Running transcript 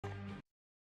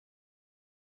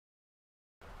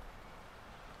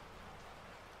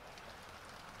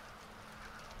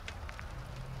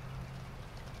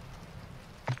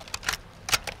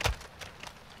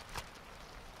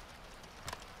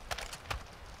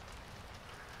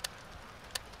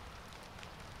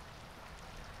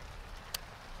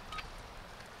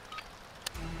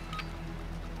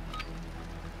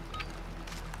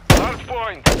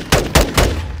point.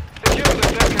 Secure the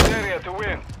second area to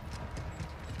win.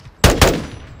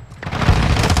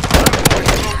 Hardpoint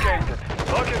located.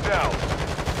 Lock it down.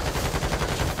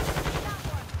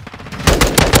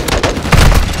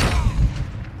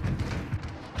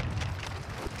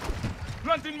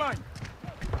 Planting mine.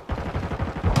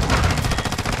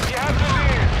 You have the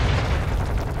lead.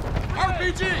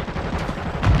 RPG!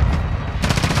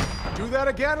 Do that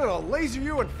again and I'll laser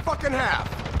you in fucking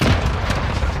half.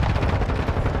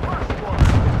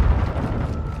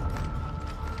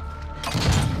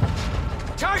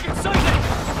 Target sighted!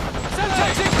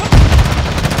 Semtex incoming!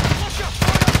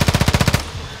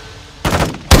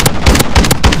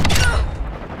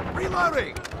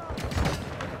 Reloading!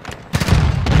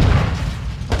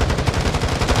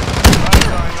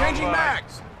 Changing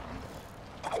mags!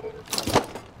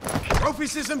 Trophy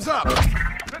systems up!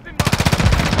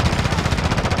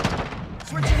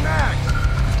 Switching mags!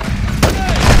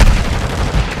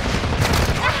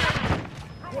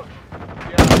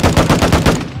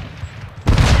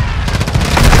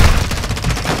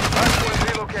 Hardpoint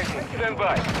relocating. Stand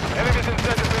by. Enemies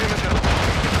inside the perimeter.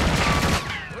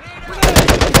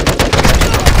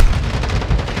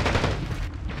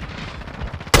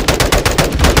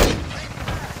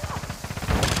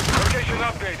 Location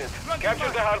updated. Capture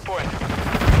the hardpoint.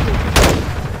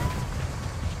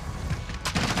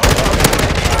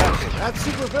 That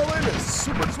supervillain is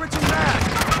super switching mags!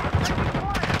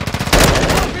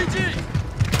 RPG!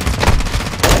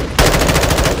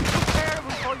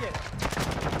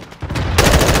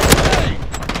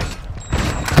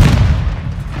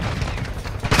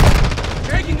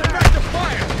 Taking effective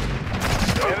fire!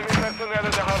 Enemy personnel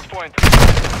at the hardpoint.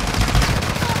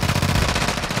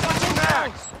 Switching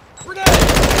mags! Grenade!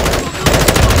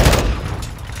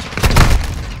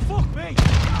 Fuck me!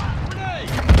 Grenade!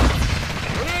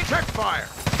 Check fire!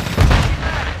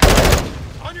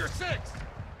 On your six!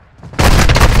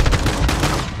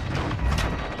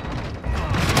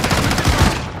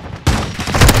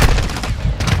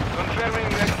 Confirming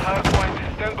next hardpoint.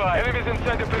 Stand by. Enemies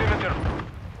inside the perimeter.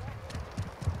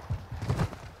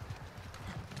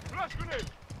 Flash grenade!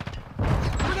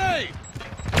 Grenade!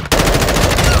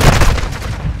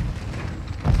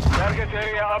 Target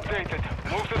area updated.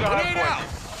 Move to the Grenade out!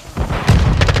 hardpoint.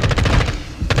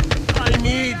 I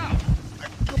need...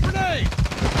 Grenade! Do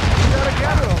that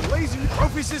again and I'll laser you.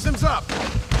 Trophy systems up!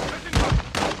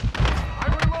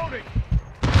 I'm reloading!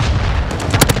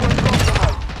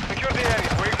 Secure the area.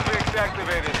 Quick fix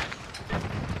activated.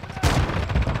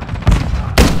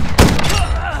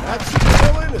 That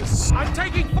supervillain is... I'm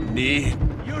taking... Need...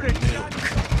 Unit nuke!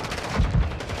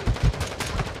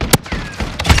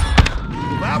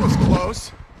 That was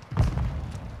close.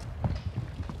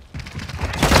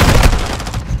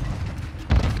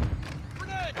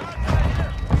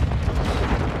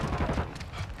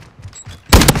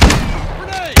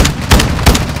 Grenade!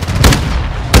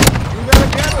 Do that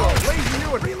again or I'll laser you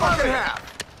in fucking half.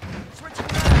 Switching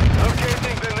back!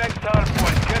 Locating the next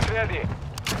hardpoint. Get ready.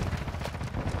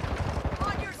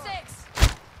 On your six!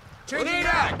 Changing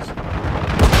mags!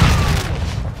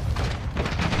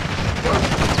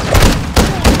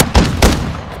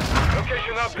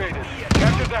 Location updated.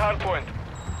 Capture the hardpoint.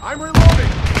 I'm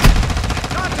reloading!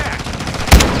 Contact!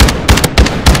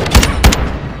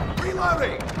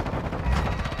 Reloading!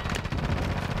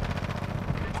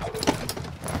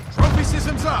 Trophy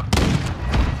systems up!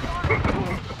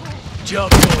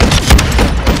 Jump!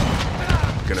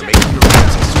 Gonna make your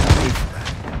asses pay for that.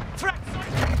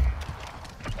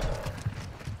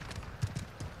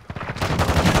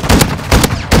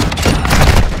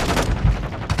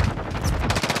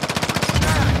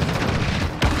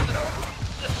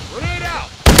 Grenade out!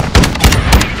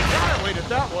 Violated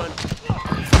that one.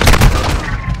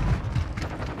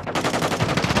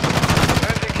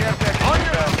 Friendly care package On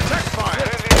your inbound. check fire!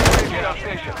 Friendly UAV on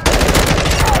station.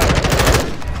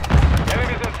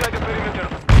 Enemies inside the perimeter.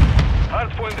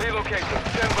 Hardpoint relocated.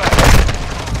 Stand by.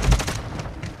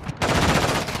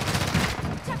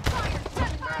 Check fire!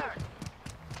 Check fire!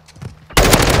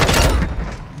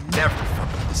 Never fuck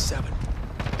with the 7.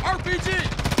 RPG!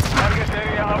 Target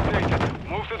area updated.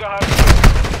 Move to the hardpoint.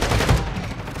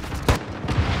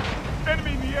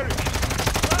 Enemy in the area!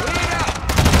 Grenade out!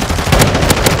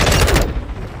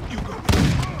 You good?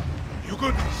 You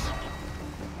good?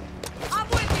 I'm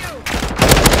with you!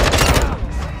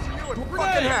 You in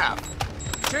fucking half.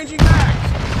 Changing mags.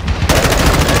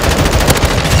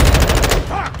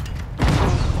 Fuck!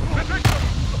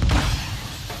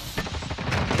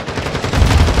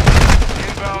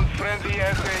 Inbound friendly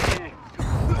SAE.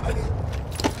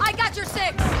 I got your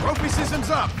six! Trophy systems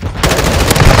up.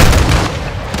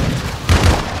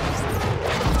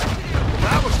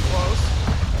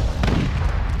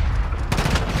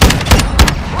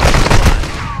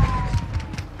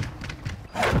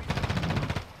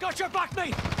 back,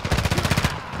 mate!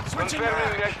 Switching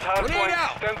Confirming next hard Grenade point.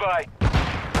 out! Stand by.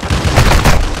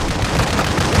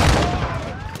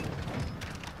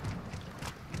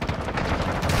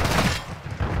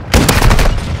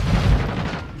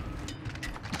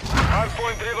 Hard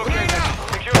point relocated.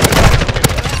 Secure the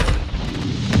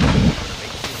target.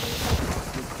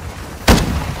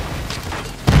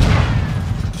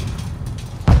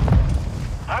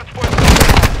 Hard point.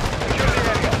 Secure the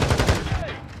area.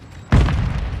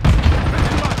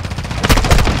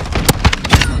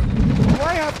 Do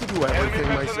I have to do Enemy everything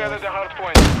personnel myself? at the hard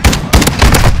point.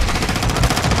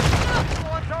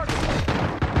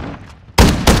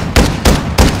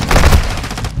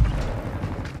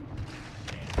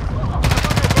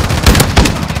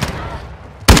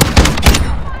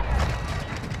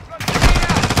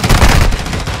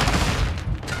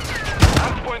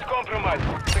 Hard point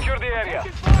compromised. Secure the area.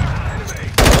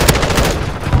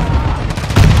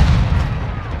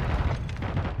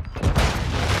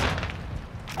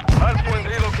 Hard point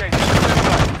relocated. Stand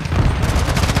by.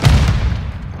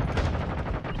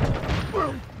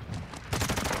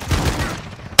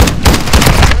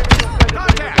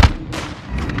 Contact!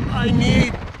 I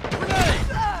need... Grenade!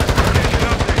 Location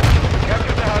update.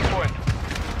 Capture the hard point.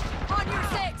 On your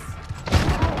 6.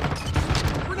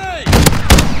 Grenade!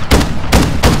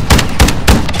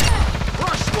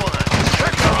 Rush one!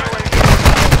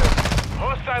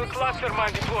 Hostile cluster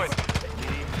mine deployed.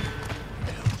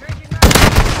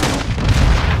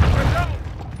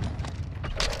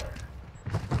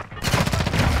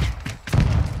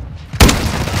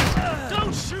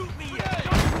 Don't shoot me yet!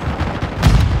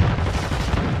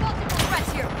 Multiple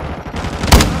threats here.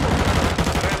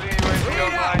 Friendly UAV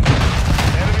online.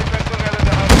 Enemy personnel at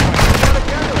the hard point.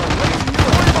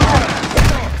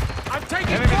 I'm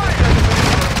taking Enemy fire!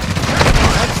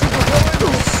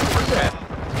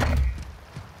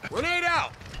 Grenade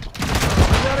out! Do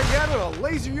that again or I'll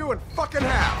laser you and fucking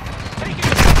half!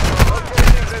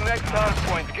 Locating the next hard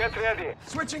point. Get ready.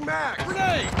 Switching mag!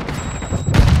 Grenade!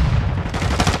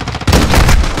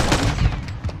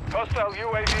 Hostile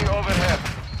UAV overhead.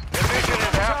 The mission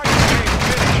is half complete.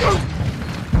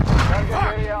 Target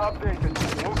area updated.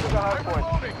 Move to the hard point.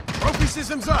 Trophy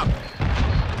systems up!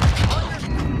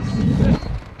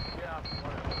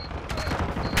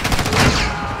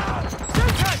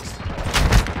 Syntax!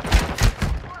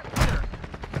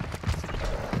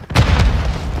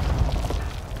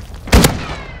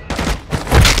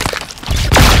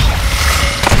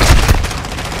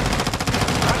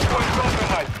 Hard point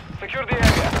compromised. Secure the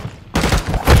area.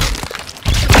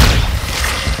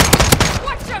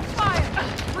 Watch your fire.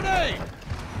 Grenade!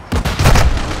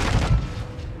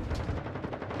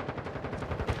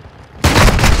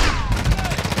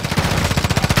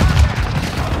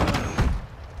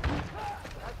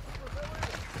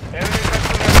 Enemy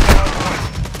personnel at the hard point.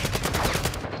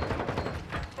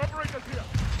 Operators here!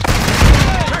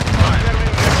 Confirming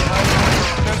next hard point.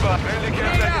 Stand by. Friendly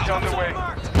care package on the way.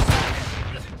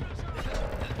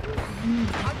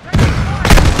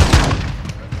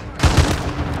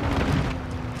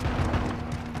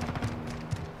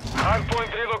 Hard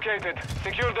point relocated.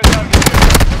 Secure the target.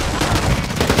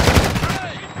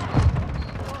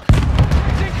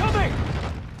 It's incoming!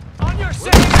 On your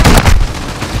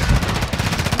 6!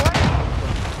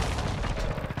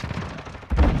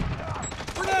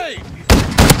 Grenade!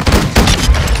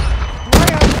 Do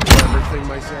I have to do everything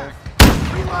myself?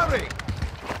 Reloading!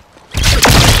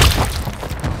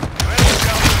 Friendly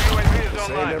counter UAV is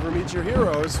Say online. never meet your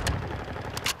heroes.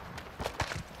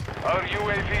 Our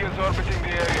UAV is orbiting the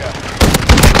area.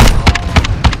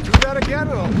 Do that again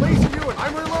or I'll laser you and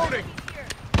I'm reloading!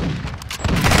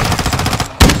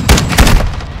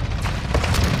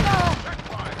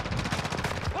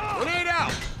 Grenade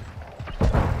out!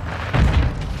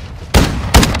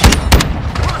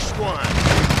 Rush one!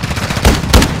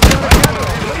 Do that again or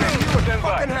I'll laser you and Stand by.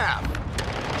 fucking half!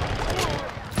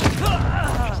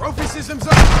 Trophy systems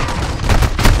up!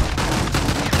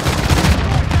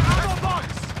 Ammo box!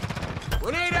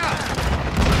 Grenade out!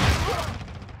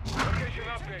 Location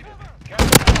updated.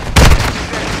 Capture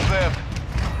seconds left.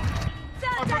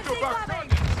 Sanitize incoming.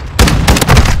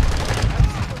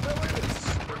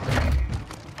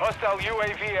 Hostile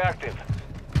UAV active. Do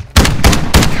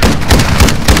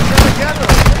that again or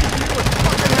I'll laser you and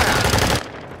fucking half!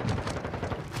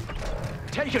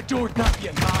 Take a door,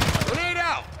 Napian! Grenade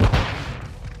out!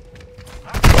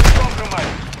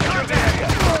 Compromised. Secure the area.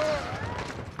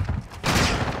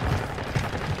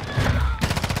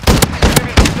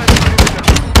 Enemy suspect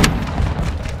perimeter.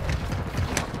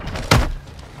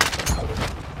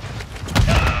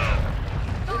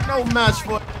 No match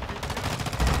for...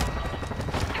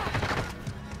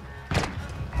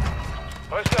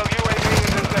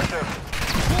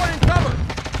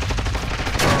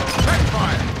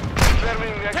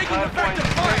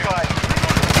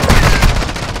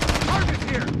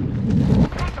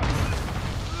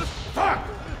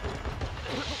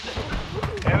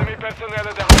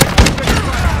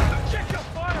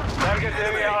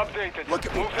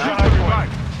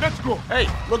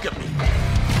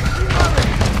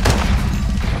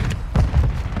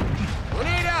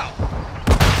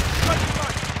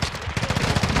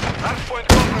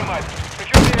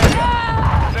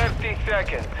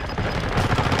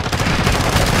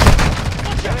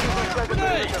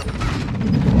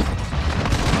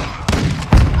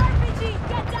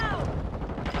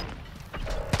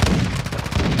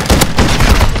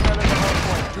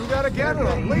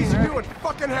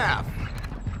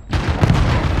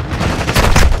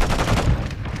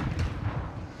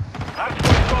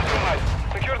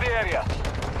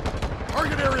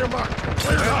 area marked.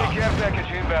 Clear Friendly up. care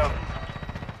package inbound.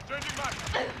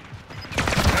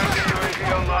 Friendly UAV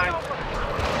online.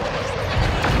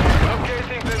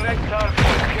 Locating the next target.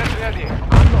 Get ready.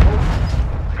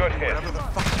 Good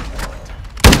hit.